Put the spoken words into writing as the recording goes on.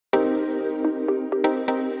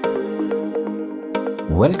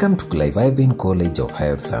Welcome to Clive Irvine College of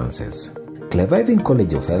Health Sciences. Clive Irvine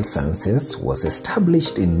College of Health Sciences was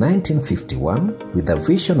established in 1951 with a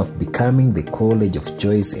vision of becoming the college of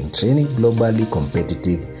choice in training globally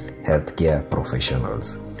competitive healthcare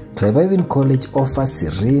professionals. Clive Irvine College offers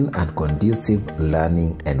serene and conducive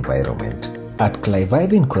learning environment. At Clive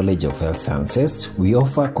Irvine College of Health Sciences, we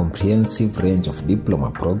offer a comprehensive range of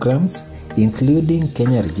diploma programs, including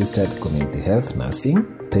Kenya-registered community health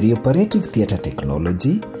nursing, perioperative theatre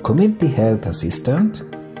technology, community health assistant,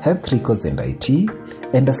 health records and IT,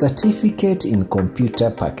 and a certificate in computer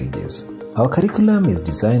packages. Our curriculum is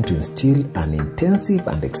designed to instill an intensive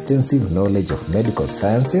and extensive knowledge of medical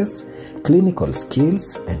sciences, clinical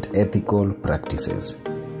skills, and ethical practices.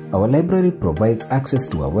 Our library provides access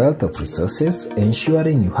to a wealth of resources,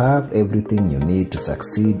 ensuring you have everything you need to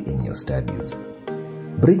succeed in your studies.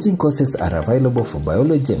 Bridging courses are available for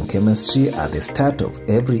biology and chemistry at the start of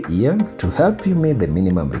every year to help you meet the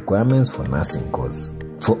minimum requirements for nursing course.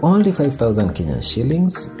 For only 5,000 Kenyan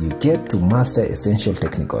shillings, you get to master essential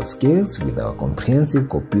technical skills with our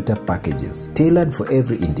comprehensive computer packages, tailored for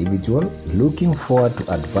every individual looking forward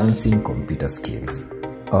to advancing computer skills.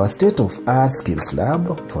 Our state-of-art skills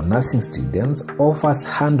lab for nursing students offers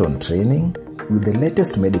hand-on training with the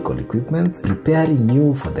latest medical equipment, preparing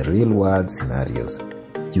you for the real-world scenarios.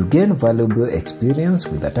 You gain valuable experience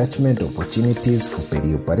with attachment opportunities for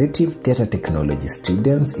perioperative theatre technology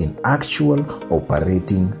students in actual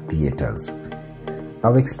operating theatres.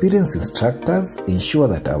 Our experienced instructors ensure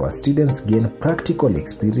that our students gain practical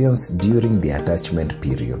experience during the attachment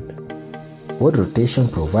period. Ward rotation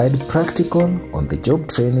provides practical, on-the-job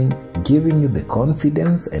training, giving you the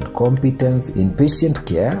confidence and competence in patient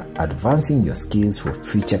care, advancing your skills for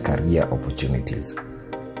future career opportunities.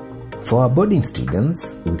 For our boarding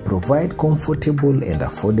students, we provide comfortable and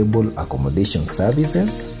affordable accommodation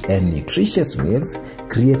services and nutritious meals,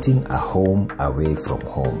 creating a home away from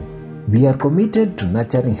home. We are committed to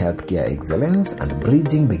nurturing healthcare excellence and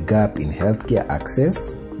bridging the gap in healthcare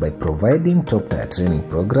access by providing top-tier training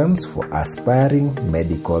programs for aspiring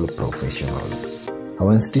medical professionals.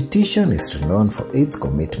 Our institution is renowned for its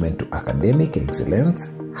commitment to academic excellence,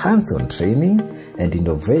 hands-on training, and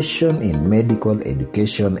innovation in medical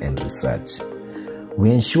education and research.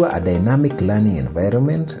 We ensure a dynamic learning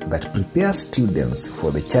environment that prepares students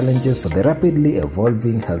for the challenges of the rapidly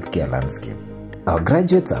evolving healthcare landscape. Our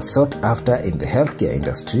graduates are sought after in the healthcare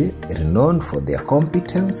industry, renowned for their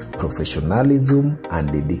competence, professionalism,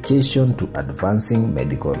 and dedication to advancing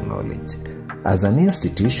medical knowledge. As an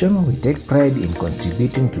institution, we take pride in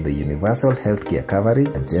contributing to the universal healthcare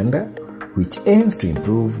coverage agenda, which aims to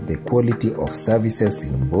improve the quality of services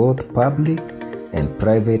in both public and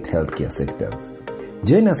private healthcare sectors.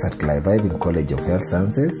 Join us at Clive Irvine College of Health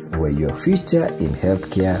Sciences, where your future in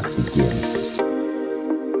healthcare begins.